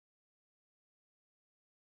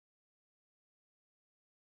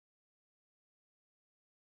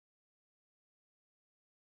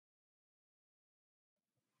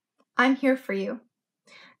I'm here for you.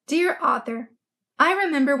 Dear author, I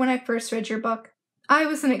remember when I first read your book. I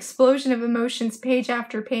was an explosion of emotions page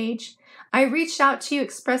after page. I reached out to you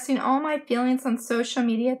expressing all my feelings on social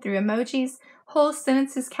media through emojis, whole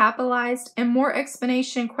sentences capitalized, and more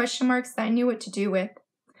explanation and question marks that I knew what to do with.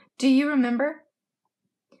 Do you remember?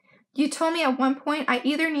 You told me at one point I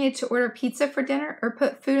either needed to order pizza for dinner or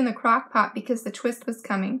put food in the crock pot because the twist was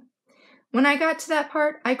coming. When I got to that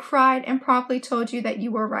part, I cried and promptly told you that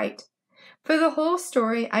you were right. For the whole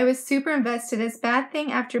story, I was super invested as bad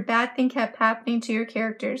thing after bad thing kept happening to your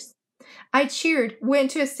characters. I cheered, went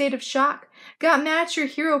into a state of shock, got mad at your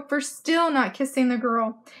hero for still not kissing the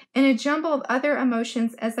girl, and a jumble of other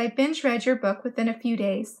emotions as I binge read your book within a few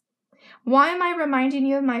days. Why am I reminding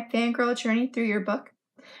you of my fangirl journey through your book?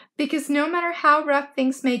 Because no matter how rough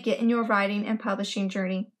things may get in your writing and publishing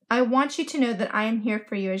journey, I want you to know that I am here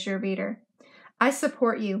for you as your reader. I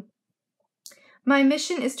support you. My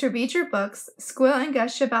mission is to read your books, squeal and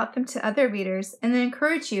gush about them to other readers, and then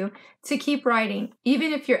encourage you to keep writing,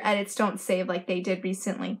 even if your edits don't save like they did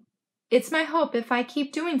recently. It's my hope if I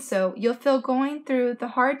keep doing so, you'll feel going through the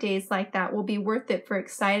hard days like that will be worth it for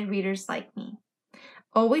excited readers like me.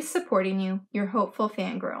 Always supporting you, your hopeful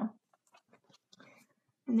fangirl.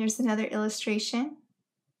 And there's another illustration.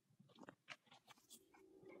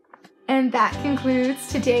 And that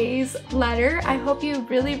concludes today's letter. I hope you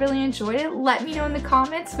really enjoyed it. Let me know in the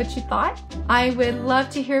comments what you thought. I would love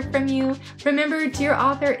to hear from you. Remember, Dear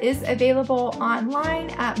Author is available online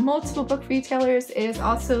at multiple book retailers. It is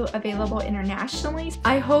also available internationally.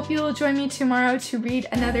 I hope you'll join me tomorrow to read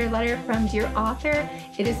another letter from Dear Author.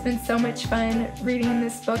 It has been so much fun reading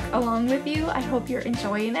this book along with you. I hope you're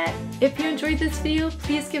enjoying it. If you enjoyed this video,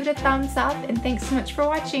 please give it a thumbs up, and thanks so much for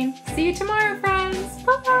watching. See you tomorrow, friends.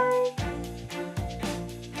 Bye!